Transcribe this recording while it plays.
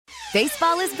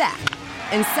Baseball is back,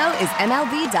 and so is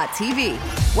MLB.tv.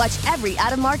 Watch every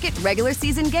out-of-market regular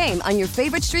season game on your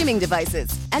favorite streaming devices,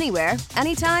 anywhere,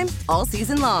 anytime, all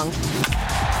season long.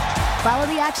 Follow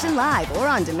the action live or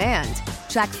on demand.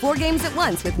 Track 4 games at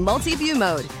once with multi-view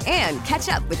mode and catch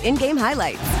up with in-game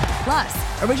highlights.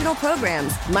 Plus, original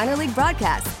programs, minor league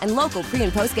broadcasts, and local pre-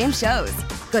 and post-game shows.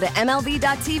 Go to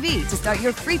MLB.tv to start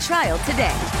your free trial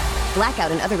today.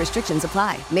 Blackout and other restrictions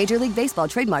apply. Major League Baseball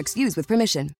trademarks used with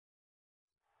permission.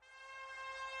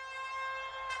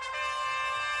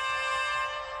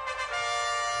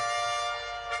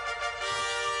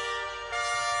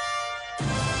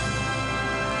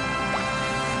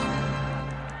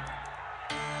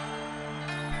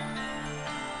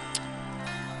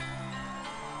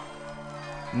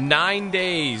 Nine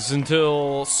days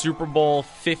until Super Bowl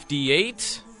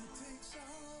 58.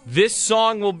 This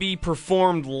song will be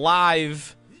performed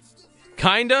live,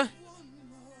 kinda?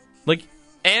 Like,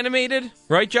 animated,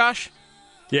 right, Josh?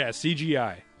 Yeah,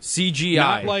 CGI. CGI.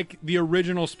 Not like the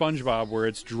original SpongeBob where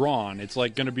it's drawn. It's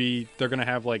like going to be, they're going to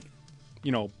have like,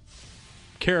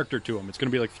 character to them. It's going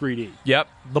to be like 3D. Yep,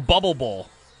 the Bubble Bowl,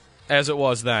 as it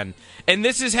was then. And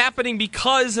this is happening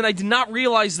because, and I did not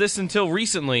realize this until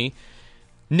recently,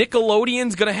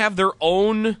 Nickelodeon's going to have their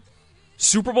own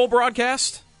Super Bowl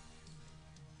broadcast?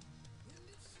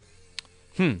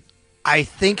 I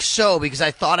think so, because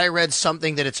I thought I read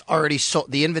something that it's already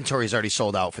sold. The inventory is already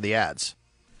sold out for the ads.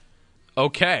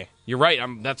 Okay, you're right.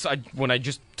 When I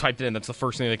just typed it in, that's the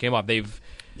first thing that came up. They've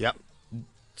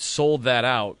sold that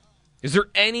out. Is there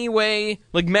any way,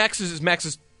 like Max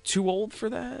is too old for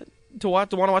that to want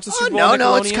to watch the Super Bowl?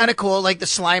 No, it's kind of cool. Like the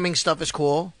sliming stuff is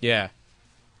cool. Yeah.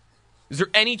 Is there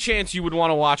any chance you would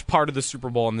want to watch part of the Super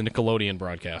Bowl on the Nickelodeon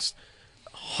broadcast?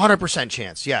 100%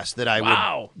 chance, yes, that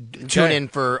I would tune in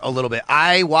for a little bit.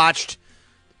 I watched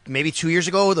maybe 2 years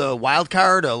ago the Wild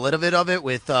Card, a little bit of it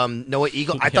with Noah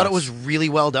Eagle. I thought it was really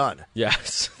well done.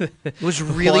 Yes. It was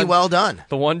really well done.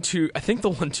 I think the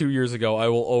one 2 years ago I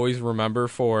will always remember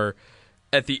for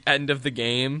at the end of the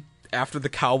game after the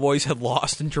Cowboys had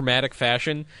lost in dramatic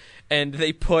fashion and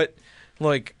they put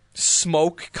like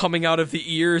smoke coming out of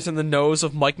the ears and the nose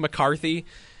of Mike McCarthy.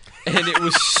 And it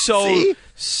was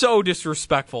so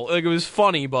disrespectful. Like, it was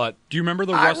funny, but... Do you remember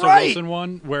the Russell Wilson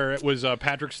one where it was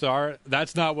Patrick Starr?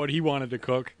 That's not what he wanted to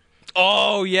cook.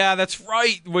 Oh, yeah, that's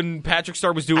right. When Patrick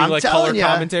Starr was doing color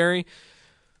commentary.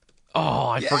 Oh,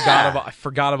 I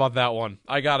forgot about that one.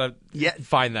 I gotta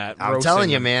find that. I'm telling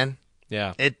you, man.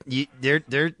 Yeah.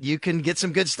 You can get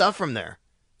some good stuff from there.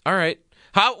 All right.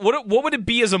 What would it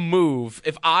be as a move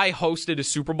if I hosted a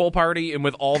Super Bowl party and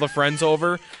with all the friends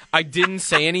over, I didn't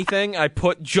say anything, I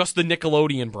put just the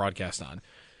Nickelodeon broadcast on?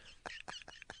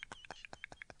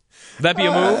 Would that be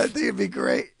a move? I think it'd be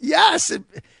great. Yes.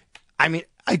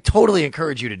 I totally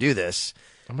encourage you to do this.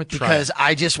 I'm going to try because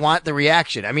I just want the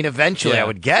reaction. I mean, eventually I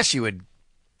would guess you would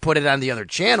put it on the other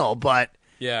channel, but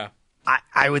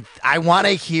I want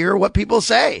to hear what people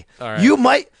say. All right. You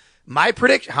might, my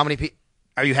prediction, how many people?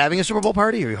 Are you having a Super Bowl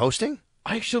party? Are you hosting?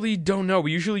 I actually don't know.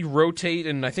 We usually rotate,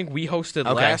 and I think we hosted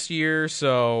last year,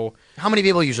 so... How many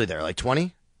people are usually there? Like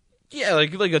 20? Yeah,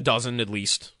 like a dozen at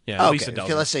least. Yeah, at least a dozen.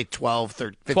 Okay, let's say 12,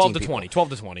 15 12 to people. 20. 12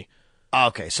 to 20.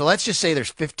 Okay, so let's just say there's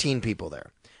 15 people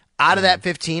there. Out of that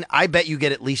 15, I bet you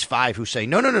get at least 5 who say,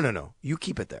 no, you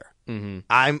keep it there. Mm-hmm.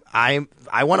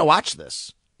 I want to watch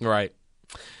this. Right.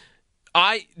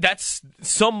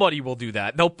 Somebody will do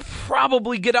that. They'll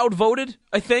probably get outvoted,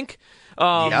 I think.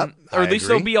 Or at least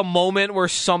there'll be a moment where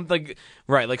something,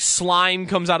 like slime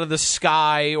comes out of the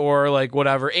sky or like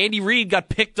whatever. Andy Reid got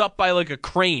picked up by like a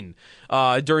crane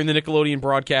during the Nickelodeon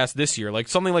broadcast this year. Like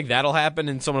something like that'll happen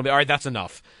and someone will be, all right, that's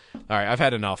enough. All right, I've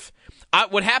had enough.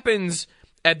 What happens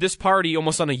at this party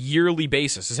almost on a yearly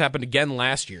basis, this happened again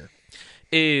last year,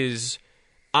 is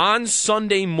on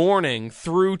Sunday morning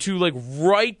through to like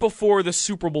right before the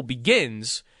Super Bowl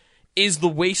begins is the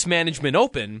Waste Management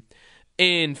Open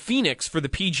in Phoenix for the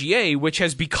PGA, which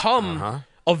has become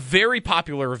a very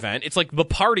popular event. It's like the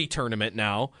party tournament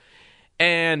now.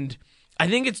 And I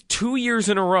think it's 2 years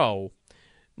in a row.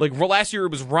 Like last year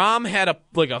it was Rahm had a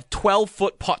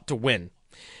 12-foot putt to win.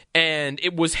 And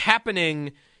it was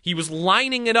happening, he was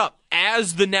lining it up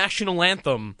as the national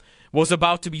anthem was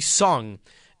about to be sung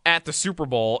at the Super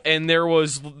Bowl. And there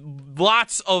was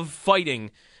lots of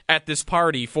fighting at this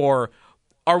party for,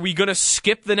 are we going to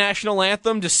skip the national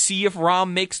anthem to see if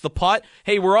Rahm makes the putt?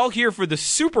 Hey, we're all here for the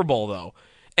Super Bowl, though.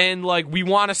 And, we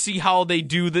want to see how they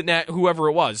do whoever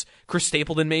it was. Chris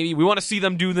Stapleton, maybe. We want to see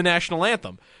them do the national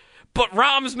anthem. But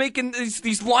Rahm's making,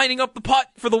 he's lining up the putt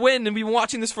for the win, and we've been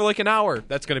watching this for an hour.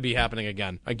 That's going to be happening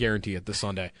again. I guarantee it this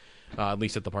Sunday. At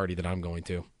least at the party that I'm going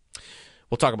to.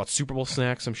 We'll talk about Super Bowl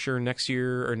snacks, I'm sure, next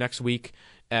year or next week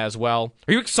as well.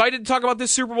 Are you excited to talk about this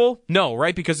Super Bowl? No,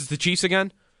 right? Because it's the Chiefs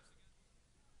again?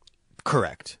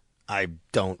 Correct.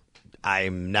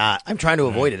 I'm not. I'm trying to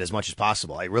avoid it as much as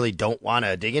possible. I really don't want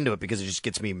to dig into it because it just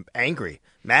gets me angry,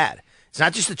 mad. It's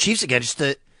not just the Chiefs again,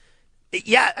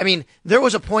 I mean, there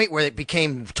was a point where it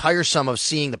became tiresome of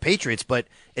seeing the Patriots, but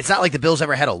it's not like the Bills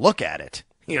ever had a look at it.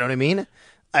 You know what I mean?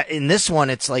 In this one,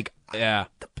 it's like, the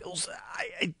Bills,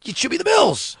 it should be the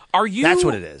Bills. That's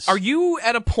what it is. Are you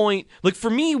at a point, like for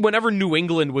me, whenever New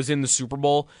England was in the Super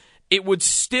Bowl, it would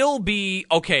still be,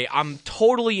 okay, I'm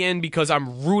totally in because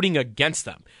I'm rooting against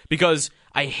them. Because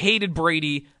I hated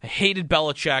Brady, I hated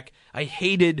Belichick, I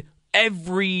hated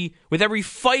with every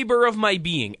fiber of my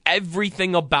being,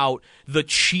 everything about the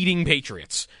cheating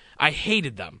Patriots. I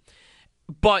hated them.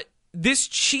 But this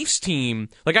Chiefs team,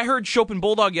 like I heard Chopin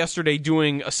Bulldog yesterday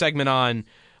doing a segment on,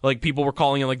 like people were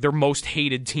calling it like their most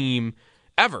hated team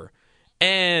ever.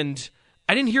 And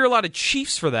I didn't hear a lot of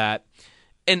Chiefs for that.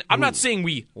 And I'm not saying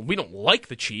we don't like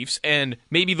the Chiefs, and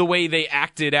maybe the way they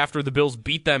acted after the Bills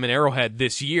beat them in Arrowhead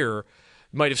this year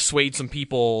might have swayed some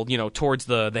people, towards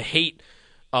the hate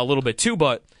a little bit too,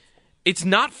 but it's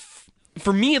not,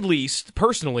 for me at least,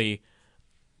 personally,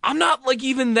 I'm not like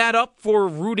even that up for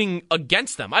rooting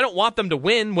against them. I don't want them to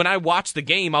win. When I watch the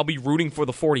game, I'll be rooting for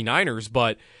the 49ers,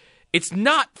 but it's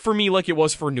not for me like it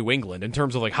was for New England in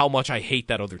terms of like how much I hate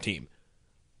that other team.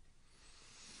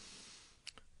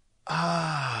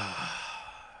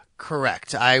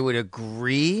 Correct. I would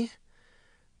agree,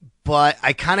 but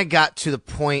I kind of got to the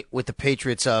point with the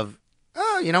Patriots of,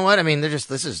 oh, you know what? I mean, this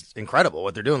is incredible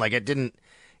what they're doing. Like it didn't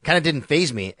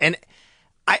faze me. And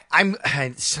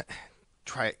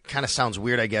kind of sounds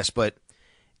weird, I guess, but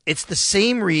it's the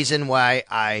same reason why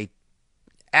I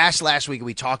asked last week,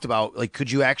 we talked about, like,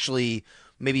 could you actually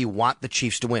maybe want the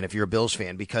Chiefs to win if you're a Bills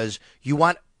fan? Because you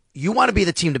want to be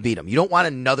the team to beat them. You don't want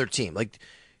another team. Like,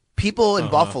 people in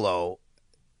Buffalo,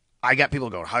 I got people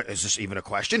going, is this even a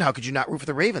question? How could you not root for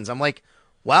the Ravens? I'm like,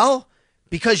 well,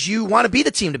 because you want to be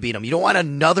the team to beat them. You don't want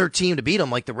another team to beat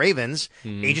them like the Ravens.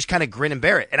 And you just kind of grin and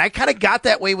bear it. And I kind of got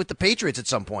that way with the Patriots at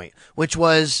some point, which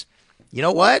was, you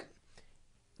know what?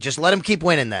 Just let them keep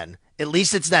winning then. At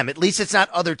least it's them. At least it's not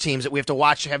other teams that we have to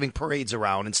watch having parades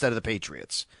around instead of the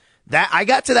Patriots. That I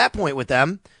got to that point with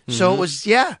them. So it was,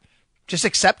 just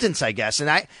acceptance, I guess. And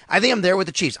I think I'm there with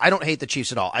the Chiefs. I don't hate the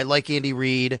Chiefs at all. I like Andy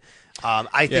Reid.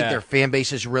 I think their fan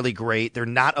base is really great. They're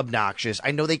not obnoxious.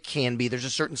 I know they can be. There's a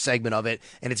certain segment of it,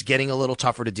 and it's getting a little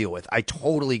tougher to deal with. I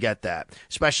totally get that,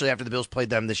 especially after the Bills played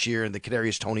them this year and the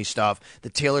Kadarius Toney stuff, the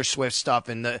Taylor Swift stuff,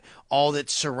 and all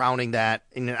that's surrounding that.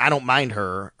 And I don't mind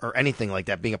her or anything like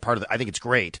that being a part of it. I think it's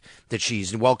great that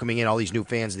she's welcoming in all these new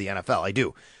fans of the NFL. I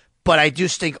do. But I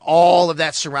just think all of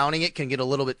that surrounding it can get a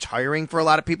little bit tiring for a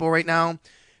lot of people right now.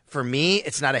 For me,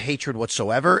 it's not a hatred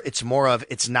whatsoever. It's more of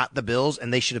it's not the Bills,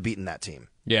 and they should have beaten that team.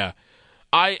 Yeah,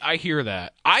 I hear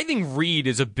that. I think Reid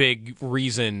is a big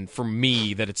reason for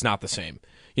me that it's not the same.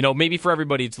 Maybe for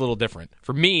everybody it's a little different.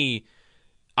 For me,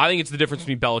 I think it's the difference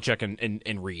between Belichick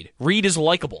and Reid. Reid is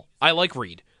likable. I like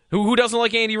Reid. Who doesn't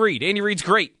like Andy Reid? Andy Reid's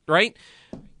great, right?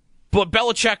 But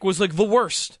Belichick was like the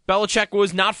worst. Belichick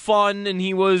was not fun, and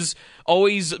he was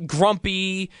always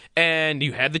grumpy, and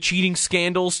you had the cheating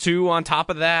scandals too on top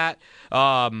of that.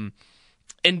 And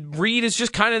Reid is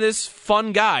just kind of this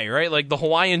fun guy, right? Like the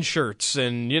Hawaiian shirts,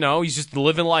 and he's just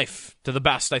living life to the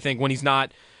best, I think, when he's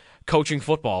not coaching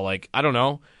football. Like, I don't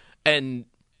know. And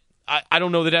I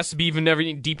don't know that it has to be even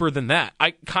everything deeper than that.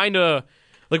 I kind of...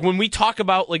 Like, when we talk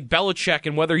about, like, Belichick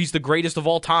and whether he's the greatest of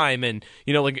all time and,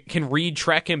 like, can Reid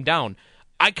track him down,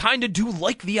 I kind of do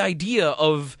like the idea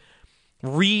of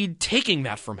Reid taking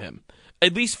that from him,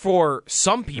 at least for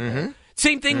some people.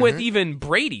 Same thing with even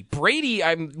Brady. Brady,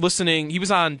 I'm listening, he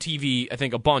was on TV, I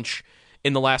think, a bunch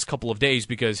in the last couple of days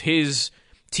because his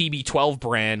TB12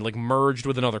 brand, like, merged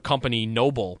with another company,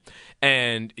 Noble,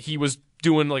 and he was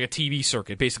doing, like, a TV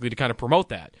circuit, basically, to kind of promote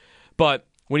that. But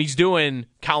when he's doing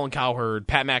Colin Cowherd,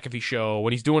 Pat McAfee show,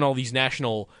 when he's doing all these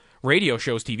national radio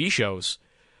shows, TV shows,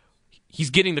 he's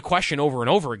getting the question over and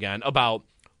over again about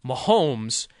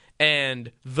Mahomes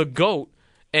and the GOAT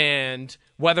and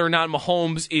whether or not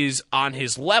Mahomes is on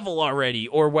his level already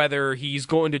or whether he's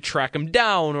going to track him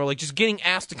down or like just getting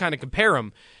asked to kind of compare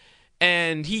him.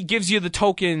 And he gives you the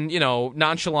token,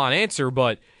 nonchalant answer,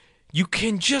 but you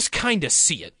can just kind of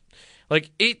see it.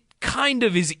 Like, it kind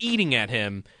of is eating at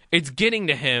him. It's getting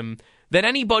to him that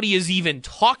anybody is even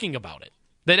talking about it,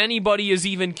 that anybody is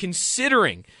even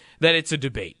considering that it's a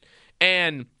debate.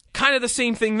 And kind of the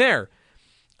same thing there.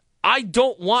 I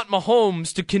don't want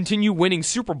Mahomes to continue winning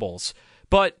Super Bowls,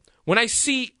 but when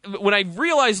I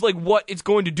realize like what it's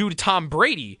going to do to Tom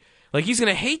Brady, like he's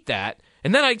going to hate that,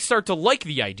 and then I start to like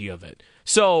the idea of it.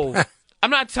 So I'm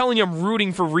not telling you I'm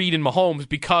rooting for Reid and Mahomes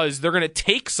because they're going to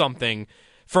take something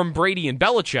from Brady and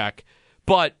Belichick,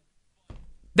 but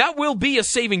that will be a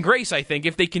saving grace, I think,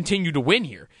 if they continue to win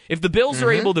here. If the Bills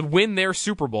are able to win their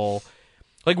Super Bowl,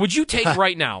 like, would you take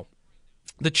right now,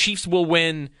 the Chiefs will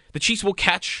win, the Chiefs will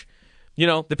catch,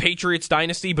 the Patriots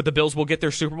dynasty, but the Bills will get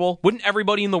their Super Bowl? Wouldn't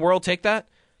everybody in the world take that?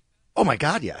 Oh, my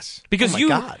God, yes. Because you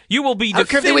will be definitively... I don't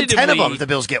care if they win 10 of them if the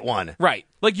Bills get one. Right.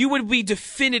 Like, you would be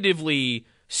definitively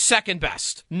second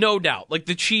best, no doubt. Like,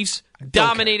 the Chiefs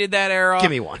dominated that era.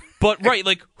 Give me one. But, right,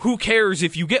 like, who cares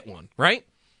if you get one, right?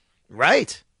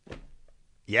 Right.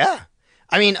 Yeah.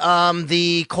 I mean,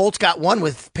 the Colts got one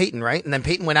with Peyton, right? And then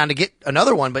Peyton went on to get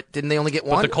another one, but didn't they only get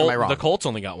one? But the Colts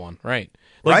only got one, right?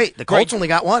 Like, right. The Colts only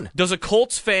got one. Does a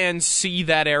Colts fan see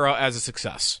that era as a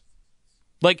success?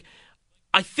 Like,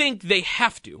 I think they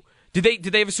have to. Did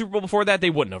they have a Super Bowl before that? They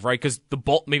wouldn't have, right? Because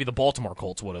maybe the Baltimore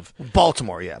Colts would have.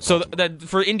 Baltimore, yeah. So that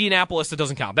for Indianapolis, that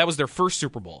doesn't count. That was their first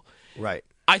Super Bowl. Right.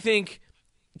 I think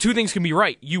two things can be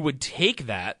right. You would take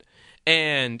that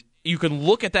and you can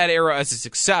look at that era as a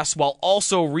success while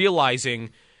also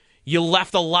realizing you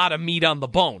left a lot of meat on the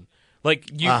bone. Like,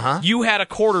 you had a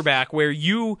quarterback where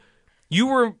you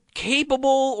were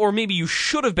capable, or maybe you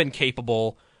should have been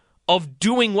capable, of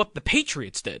doing what the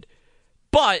Patriots did.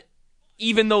 But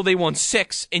even though they won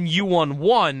 6 and you won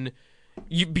 1,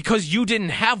 because you didn't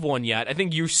have one yet, I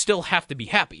think you still have to be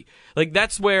happy. Like,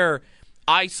 that's where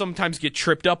I sometimes get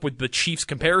tripped up with the Chiefs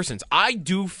comparisons. I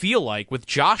do feel like, with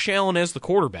Josh Allen as the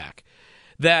quarterback,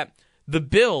 that the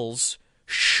Bills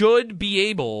should be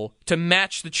able to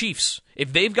match the Chiefs.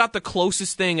 If they've got the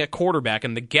closest thing at quarterback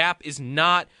and the gap is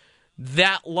not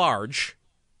that large,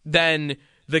 then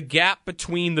the gap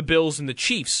between the Bills and the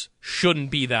Chiefs shouldn't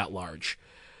be that large.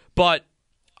 But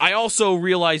I also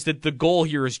realize that the goal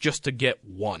here is just to get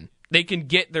one. They can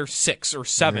get their 6 or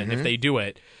 7 if they do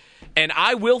it. And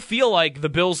I will feel like the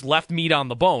Bills left meat on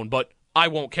the bone, but I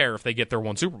won't care if they get their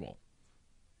 1 Super Bowl.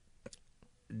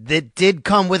 That did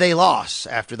come with a loss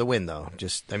after the win, though.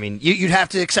 You'd have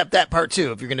to accept that part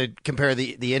too if you're going to compare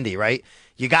the Indy, right?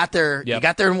 You got there, you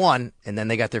got there and won, and then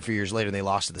they got there a few years later and they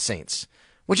lost to the Saints,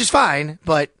 which is fine.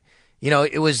 But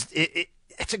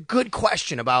it's a good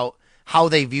question about how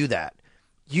they view that.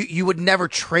 You would never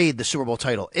trade the Super Bowl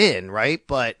title in, right?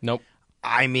 But nope.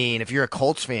 I mean, if you're a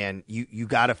Colts fan, you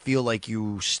got to feel like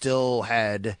you still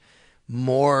had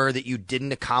more that you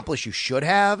didn't accomplish you should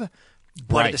have.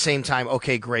 But at the same time,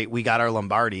 okay, great, we got our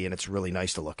Lombardi, and it's really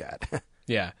nice to look at.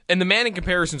 Yeah, and the Manning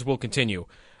comparisons will continue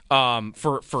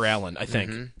for Allen, I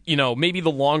think. Maybe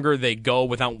the longer they go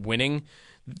without winning,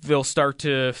 they'll start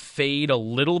to fade a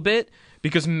little bit.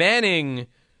 Because Manning,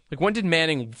 like, when did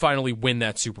Manning finally win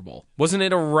that Super Bowl? Wasn't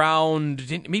it around,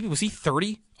 maybe was he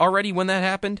 30 already when that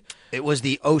happened? It was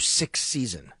the 2006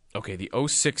 season. Okay, the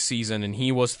 2006 season, and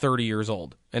he was 30 years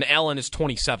old. And Allen is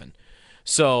 27.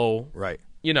 So, right.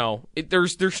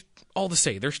 There's all to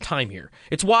say, there's time here.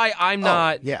 It's why I'm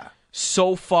not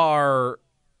so far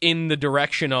in the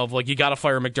direction of, like, you got to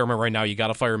fire McDermott right now, you got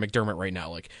to fire McDermott right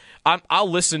now. Like, I'll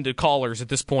listen to callers at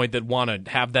this point that want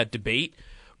to have that debate,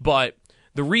 but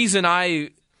the reason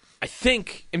I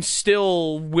think am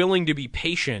still willing to be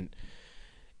patient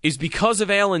is because of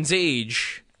Allen's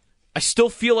age. I still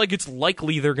feel like it's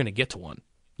likely they're going to get to one.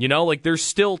 Like, there's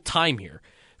still time here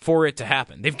for it to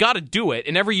happen. They've got to do it,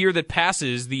 and every year that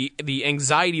passes, the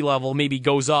anxiety level maybe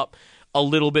goes up a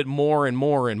little bit more and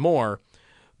more and more,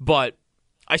 but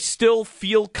I still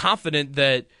feel confident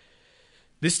that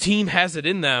this team has it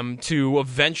in them to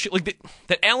eventually,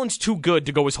 that Allen's too good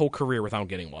to go his whole career without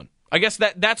getting one. I guess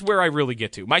that's where I really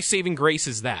get to. My saving grace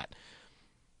is that.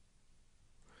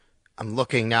 I'm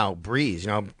looking now. Breeze,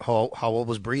 how old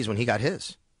was Breeze when he got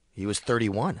his? He was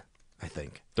 31, I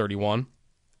think. 31?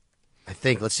 I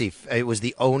think, let's see, it was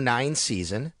the 2009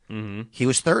 season. Mm-hmm. He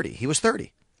was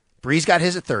 30. Breeze got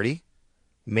his at 30.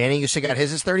 Manning used to got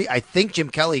his at 30. I think Jim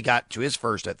Kelly got to his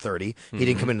first at 30. He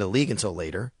didn't come into the league until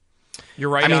later.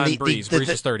 You're right on Breeze. Breeze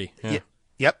is 30. Yeah.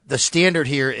 Yep. The standard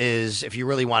here is, if you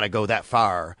really want to go that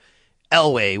far,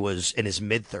 Elway was in his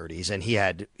mid-30s, and he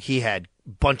had a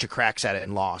bunch of cracks at it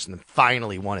and lost, and then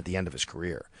finally won at the end of his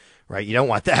career. Right? You don't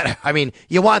want that. I mean,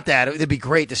 you want that. It'd be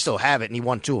great to still have it, and he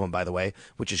won 2 of them, by the way,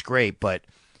 which is great, but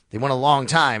they won a long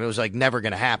time. It was like never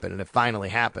going to happen, and it finally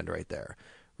happened right there.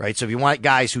 Right? So if you want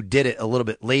guys who did it a little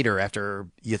bit later after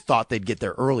you thought they'd get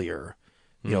there earlier,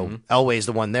 Elway's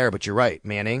the one there, but you're right.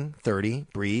 Manning, 30.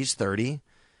 Breeze, 30.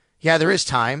 Yeah, there is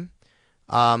time.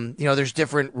 There's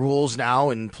different rules now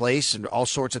in place and all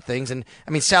sorts of things. And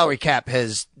I mean, salary cap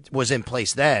was in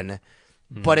place then,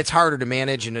 but it's harder to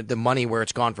manage, and the money where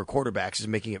it's gone for quarterbacks is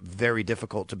making it very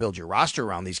difficult to build your roster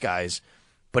around these guys.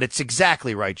 But it's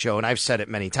exactly right, Joe, and I've said it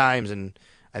many times, and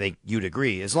I think you'd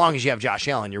agree. As long as you have Josh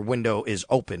Allen, your window is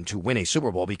open to win a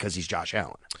Super Bowl because he's Josh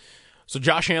Allen. So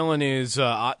Josh Allen is,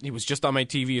 he was just on my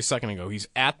TV a second ago. He's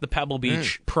at the Pebble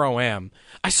Beach Pro-Am.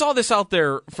 I saw this out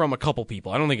there from a couple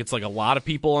people. I don't think it's like a lot of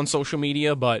people on social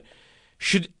media, but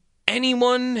should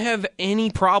anyone have any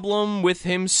problem with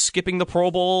him skipping the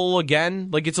Pro Bowl again?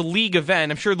 Like, it's a league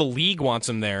event. I'm sure the league wants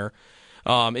him there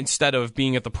instead of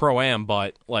being at the Pro-Am,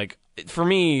 but like, for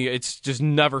me, it's just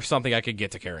never something I could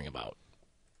get to caring about.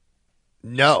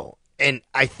 No. And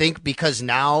I think because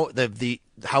now the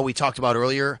how we talked about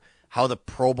earlier, how the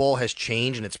Pro Bowl has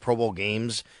changed and it's Pro Bowl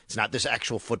games, it's not this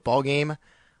actual football game.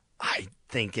 I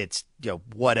think it's,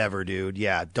 whatever, dude.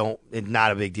 Yeah,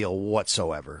 not a big deal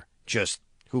whatsoever. Just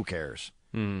who cares?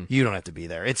 You don't have to be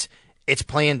there. It's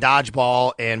playing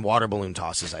dodgeball and water balloon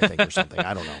tosses, I think, or something.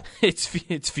 I don't know.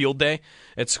 It's field day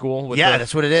at school.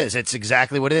 That's what it is. It's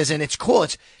exactly what it is, and it's cool.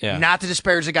 It's not to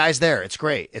disparage the guys there. It's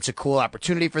great. It's a cool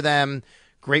opportunity for them.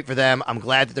 Great for them. I'm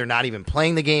glad that they're not even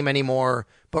playing the game anymore.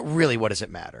 But really, what does it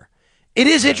matter? It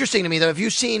is interesting to me, though. Have you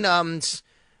seen Scott?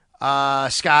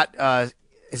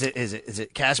 Is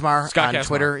it Kazmar Scott on Kazmar,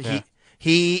 Twitter? yeah.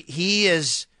 He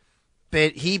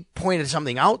pointed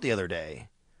something out the other day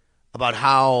about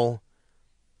how,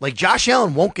 like, Josh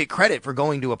Allen won't get credit for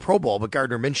going to a Pro Bowl, but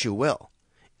Gardner Minshew will,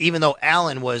 even though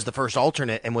Allen was the first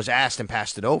alternate and was asked and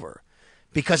passed it over,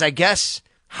 because I guess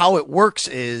how it works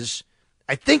is,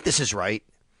 I think this is right.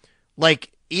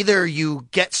 Like, either you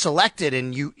get selected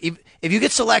and if you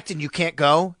get selected and you can't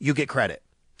go, you get credit.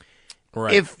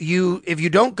 Right. If you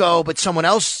don't go, but someone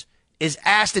else is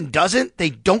asked and doesn't, they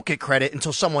don't get credit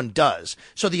until someone does.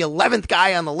 So the 11th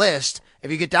guy on the list, if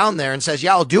you get down there and says,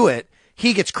 yeah, I'll do it,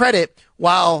 he gets credit,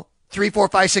 while 3, 4,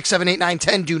 5, 6, 7, 8, 9,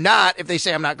 10 do not if they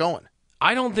say I'm not going.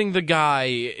 I don't think the guy,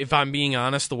 if I'm being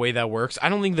honest, the way that works, I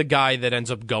don't think the guy that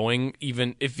ends up going,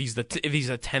 even if he's a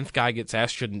 10th guy gets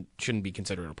asked, shouldn't be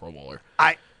considered a Pro Bowler.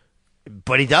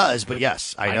 But he does. But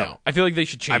yes, I know. I feel like they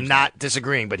should change. I'm not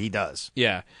disagreeing, but he does.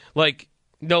 Yeah, like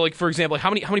for example,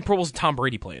 how many Pro Bowls did Tom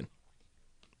Brady play in?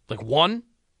 Like 1,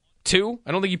 2?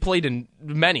 I don't think he played in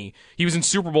many. He was in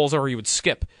Super Bowls, or he would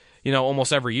skip,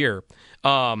 almost every year.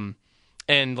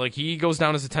 And like, he goes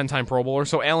down as a 10-time Pro Bowler.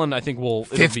 So Allen, I think, will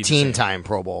 15-time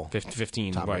Pro Bowl.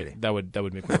 15, Tom Brady. Right? That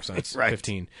would make more sense. Right.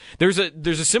 15. There's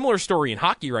a similar story in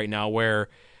hockey right now where,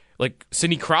 like,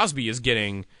 Sidney Crosby is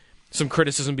getting some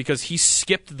criticism because he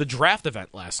skipped the draft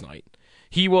event last night.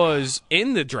 He was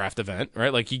in the draft event,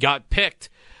 right? Like, he got picked,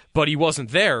 but he wasn't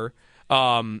there.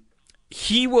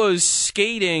 He was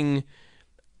skating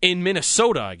in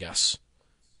Minnesota, I guess.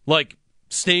 Like,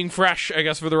 staying fresh, I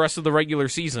guess, for the rest of the regular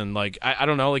season. Like, I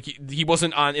don't know. Like, he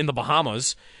wasn't in the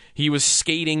Bahamas. He was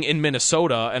skating in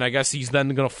Minnesota, and I guess he's then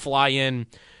going to fly in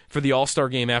for the All-Star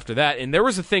game after that. And there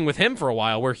was a thing with him for a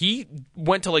while where he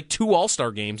went to, like, 2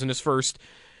 All-Star games in his first,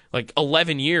 like,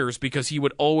 11 years because he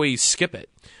would always skip it.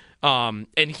 And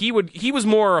he was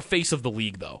more a face of the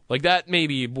league, though. Like, that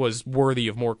maybe was worthy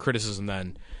of more criticism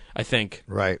than, I think,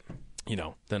 right,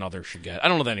 than others should get. I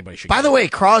don't know that anybody should get. By the way,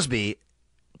 Crosby,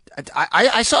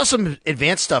 I saw some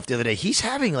advanced stuff the other day. He's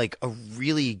having, like, a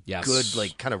really good,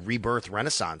 like, kind of rebirth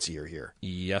renaissance year here.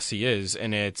 Yes, he is.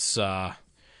 And it's,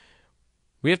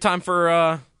 we have time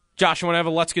for, Josh, you want to have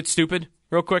a Let's Get Stupid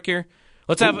real quick here?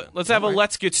 Let's have a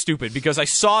Let's Get Stupid, because I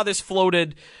saw this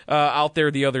floated out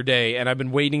there the other day, and I've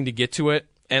been waiting to get to it.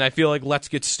 And I feel like Let's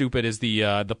Get Stupid is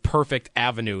the perfect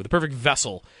avenue, the perfect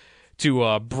vessel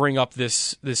to bring up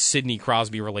this Sidney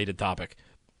Crosby related topic.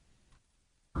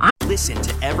 Listen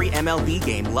to every MLB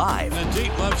game live. In the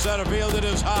deep left center field, it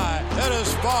is high, it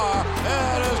is far,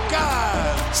 it is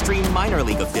gone. Stream minor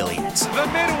league affiliates. The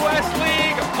Midwest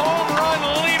League home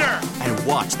run leader. And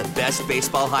watch the best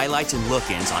baseball highlights and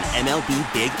look-ins on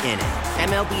MLB Big Inning.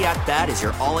 MLB At Bat is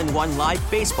your all-in-one live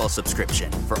baseball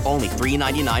subscription for only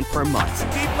 $3.99 per month.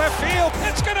 Deep left field,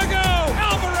 it's gonna go.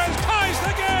 Alvarez ties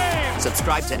the game.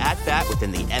 Subscribe to At Bat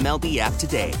within the MLB app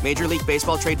today. Major League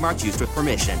Baseball trademarks used with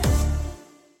permission.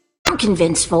 I'm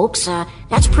convinced, folks,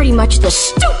 that's pretty much the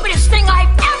stupidest thing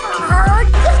I've ever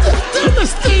heard. That's the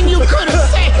dumbest thing you could have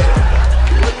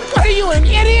said. Are you an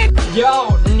idiot?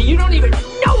 Yo, you don't even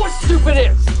know what stupid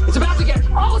is. It's about to get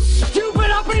all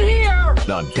stupid up in here.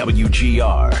 On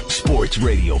WGR Sports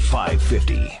Radio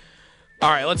 550. All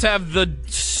right, let's have the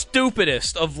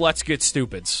stupidest of Let's Get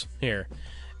Stupids here.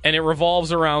 And it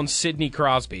revolves around Sidney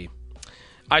Crosby.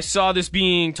 I saw this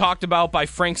being talked about by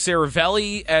Frank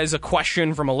Saravelli as a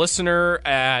question from a listener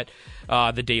at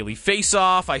the Daily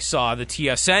Face-Off. I saw the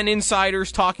TSN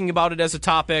insiders talking about it as a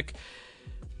topic.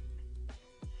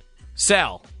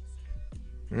 Sal,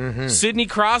 Sidney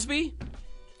Crosby,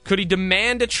 could he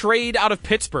demand a trade out of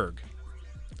Pittsburgh?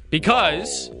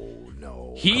 Because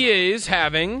he is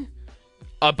having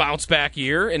a bounce-back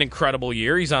year, an incredible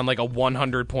year. He's on like a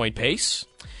 100-point pace.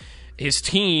 His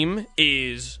team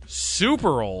is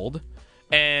super old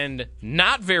and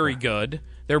not very good.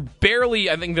 They're barely,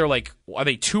 I think they're like, are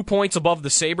they 2 points above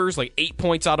the Sabres? Like 8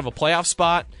 points out of a playoff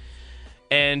spot.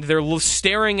 And they're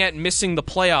staring at missing the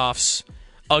playoffs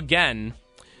again,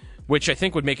 which I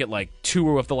think would make it like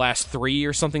 2 of the last 3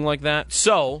 or something like that.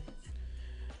 So,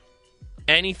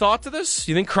 any thought to this?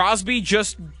 You think Crosby,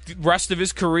 just the rest of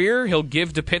his career, he'll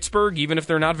give to Pittsburgh even if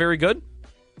they're not very good?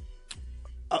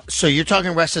 So you're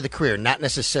talking rest of the career, not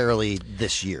necessarily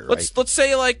this year, right? Let's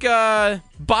say like by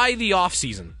the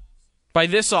offseason. By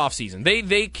this offseason.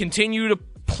 They continue to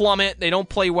plummet. They don't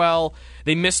play well.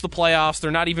 They miss the playoffs.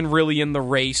 They're not even really in the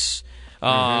race.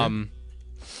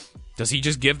 Does he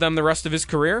just give them the rest of his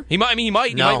career? He might. I mean, he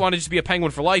might. No. He might want to just be a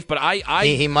Penguin for life. But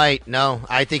he might. No,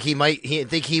 I think he might. I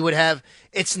think he would have.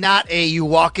 It's not a you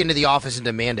walk into the office and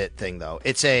demand it thing, though.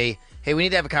 It's a hey, we need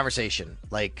to have a conversation.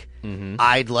 Like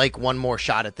I'd like one more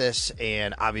shot at this,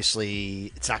 and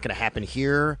obviously it's not going to happen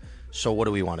here. So what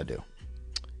do we want to do?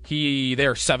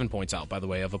 They're 7 points out, by the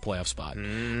way, of a playoff spot.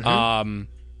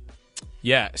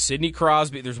 Yeah, Sidney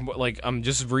Crosby. There's like I'm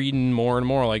just reading more and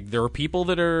more. Like there are people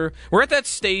that we're at that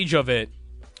stage of it.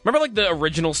 Remember, like the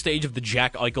original stage of the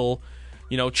Jack Eichel,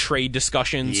 trade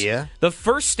discussions. Yeah. The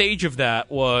first stage of that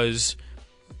was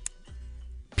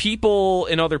people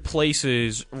in other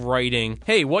places writing,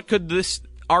 "Hey, what could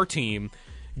our team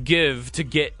give to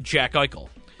get Jack Eichel?"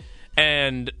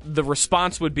 And the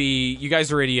response would be, "You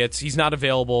guys are idiots. He's not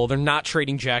available. They're not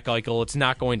trading Jack Eichel. It's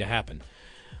not going to happen."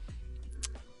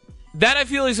 That, I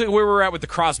feel, is where we're at with the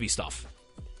Crosby stuff.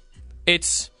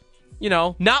 It's,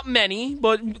 not many,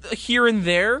 but here and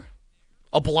there.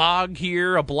 A blog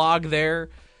here, a blog there.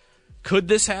 Could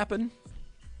this happen?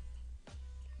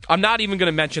 I'm not even going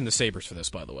to mention the Sabres for this,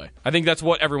 by the way. I think that's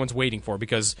what everyone's waiting for,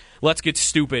 because Let's Get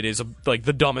Stupid is like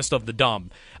the dumbest of the dumb.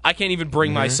 I can't even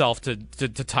bring myself to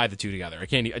tie the two together. I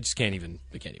just can't even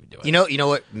do it. You know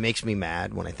what makes me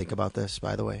mad when I think about this,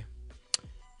 by the way,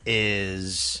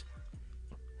 is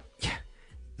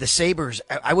the Sabres.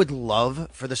 I would love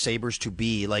for the Sabres to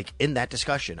be like in that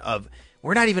discussion of,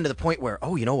 we're not even to the point where,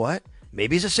 oh, you know what?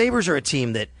 Maybe the Sabres are a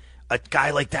team that a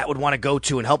guy like that would want to go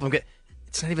to and help him get.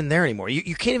 It's not even there anymore.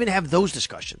 You can't even have those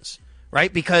discussions,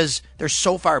 right? Because they're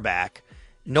so far back.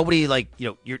 Nobody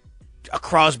you're a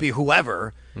Crosby,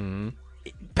 whoever.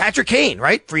 Patrick Kane,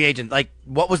 right? Free agent. Like,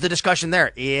 what was the discussion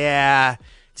there? Yeah,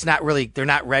 it's not really. They're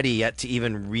not ready yet to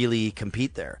even really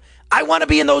compete there. I want to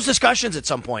be in those discussions at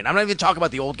some point. I'm not even talking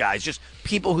about the old guys, just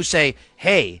people who say,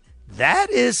 hey, that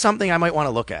is something I might want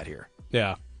to look at here.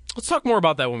 Yeah. Let's talk more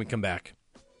about that when we come back.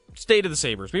 State of the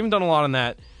Sabres. We haven't done a lot on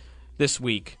that this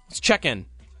week. Let's check in.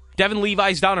 Devin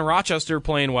Levi's down in Rochester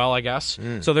playing well, I guess.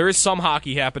 So there is some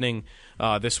hockey happening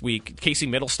this week. Casey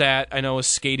Middlestat, I know, is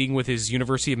skating with his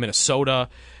University of Minnesota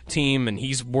team, and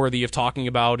he's worthy of talking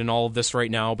about in all of this right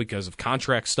now because of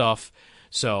contract stuff.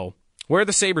 So where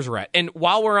the Sabres are at. And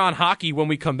while we're on hockey, when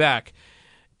we come back,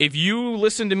 if you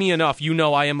listen to me enough, you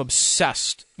know I am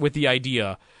obsessed with the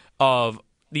idea of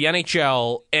the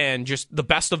NHL and just the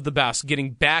best of the best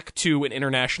getting back to an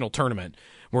international tournament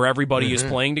where everybody is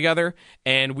playing together.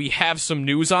 And we have some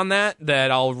news on that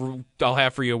I'll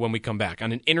have for you when we come back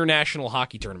on an international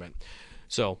hockey tournament.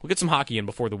 So we'll get some hockey in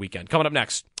before the weekend. Coming up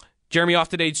next, Jeremy Off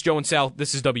Today, it's Joe and Sal.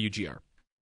 This is WGR.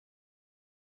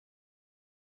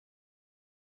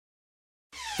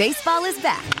 Baseball is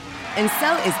back, and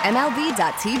so is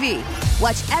MLB.tv.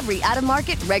 Watch every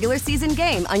out-of-market regular season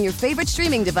game on your favorite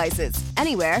streaming devices,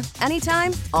 anywhere,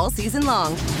 anytime, all season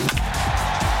long.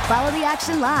 Follow the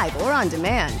action live or on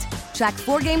demand. Track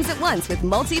 4 games at once with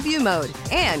multi-view mode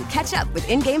and catch up with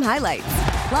in-game highlights.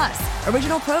 Plus,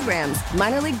 original programs,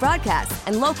 minor league broadcasts,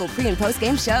 and local pre- and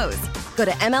post-game shows. Go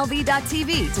to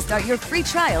MLB.tv to start your free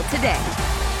trial today.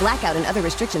 Blackout and other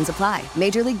restrictions apply.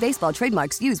 Major League Baseball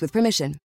trademarks used with permission.